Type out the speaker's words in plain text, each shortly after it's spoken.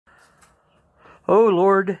O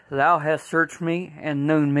Lord, thou hast searched me and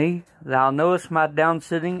known me. Thou knowest my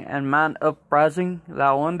downsitting and mine uprising.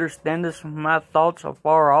 Thou understandest my thoughts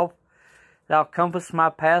afar off. Thou compassest my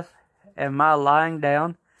path and my lying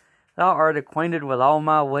down. Thou art acquainted with all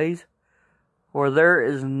my ways. For there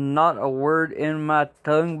is not a word in my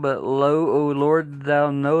tongue, but lo, O Lord, thou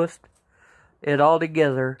knowest it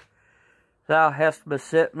altogether. Thou hast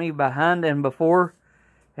beset me behind and before,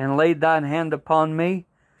 and laid thine hand upon me.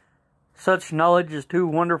 Such knowledge is too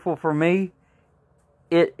wonderful for me.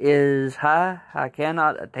 It is high, I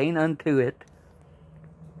cannot attain unto it.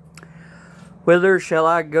 Whither shall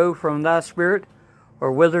I go from thy spirit,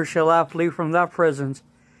 or whither shall I flee from thy presence?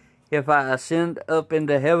 If I ascend up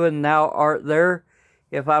into heaven, thou art there.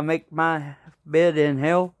 If I make my bed in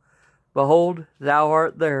hell, behold, thou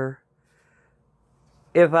art there.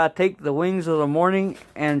 If I take the wings of the morning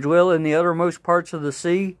and dwell in the uttermost parts of the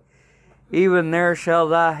sea, even there shall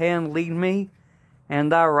thy hand lead me, and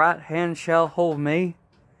thy right hand shall hold me.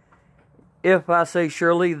 If I say,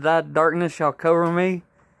 surely thy darkness shall cover me,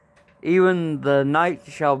 even the night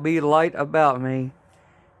shall be light about me.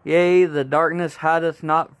 Yea, the darkness hideth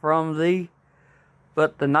not from thee,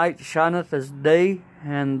 but the night shineth as day,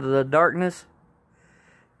 and the darkness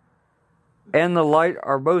and the light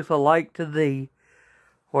are both alike to thee.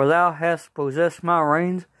 For thou hast possessed my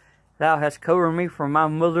reins, thou hast covered me from my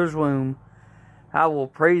mother's womb. I will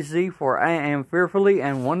praise thee, for I am fearfully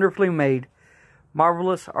and wonderfully made.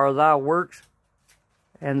 Marvelous are thy works,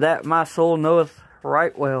 and that my soul knoweth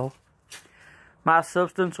right well. My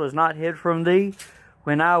substance was not hid from thee,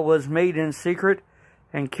 when I was made in secret,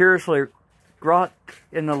 and curiously wrought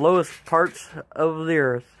in the lowest parts of the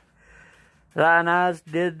earth. Thine eyes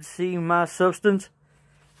did see my substance,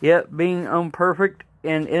 yet being imperfect,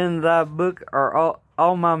 and in thy book are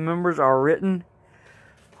all my members are written,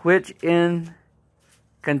 which in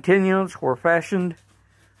continuance were fashioned,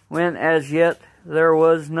 when as yet there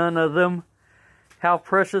was none of them. How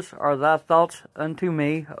precious are thy thoughts unto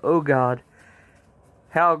me, O God!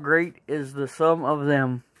 How great is the sum of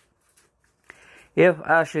them! If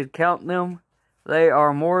I should count them, they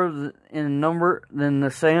are more in number than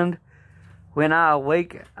the sand. When I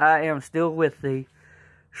awake, I am still with thee.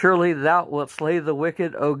 Surely thou wilt slay the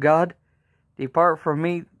wicked, O God. Depart from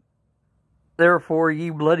me, therefore, ye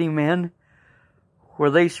bloody men, where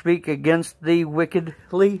they speak against thee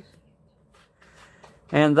wickedly,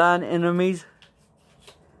 and thine enemies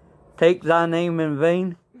take thy name in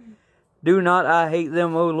vain. Do not I hate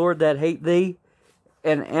them, O Lord, that hate thee,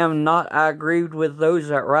 and am not I grieved with those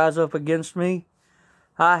that rise up against me?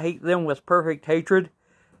 I hate them with perfect hatred.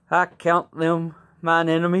 I count them mine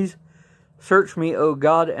enemies. Search me, O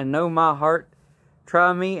God, and know my heart.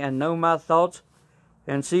 Try me and know my thoughts,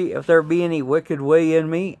 and see if there be any wicked way in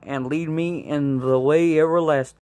me, and lead me in the way everlasting.